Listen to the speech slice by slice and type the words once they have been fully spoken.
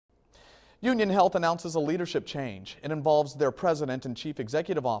Union Health announces a leadership change. It involves their president and chief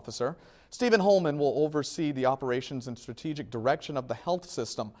executive officer. Stephen Holman will oversee the operations and strategic direction of the health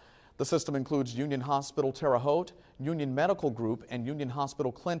system. The system includes Union Hospital Terre Haute, Union Medical Group, and Union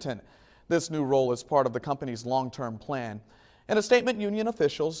Hospital Clinton. This new role is part of the company's long-term plan. In a statement, union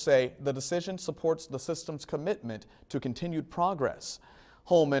officials say the decision supports the system's commitment to continued progress.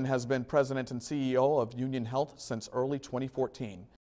 Holman has been president and CEO of Union Health since early 2014.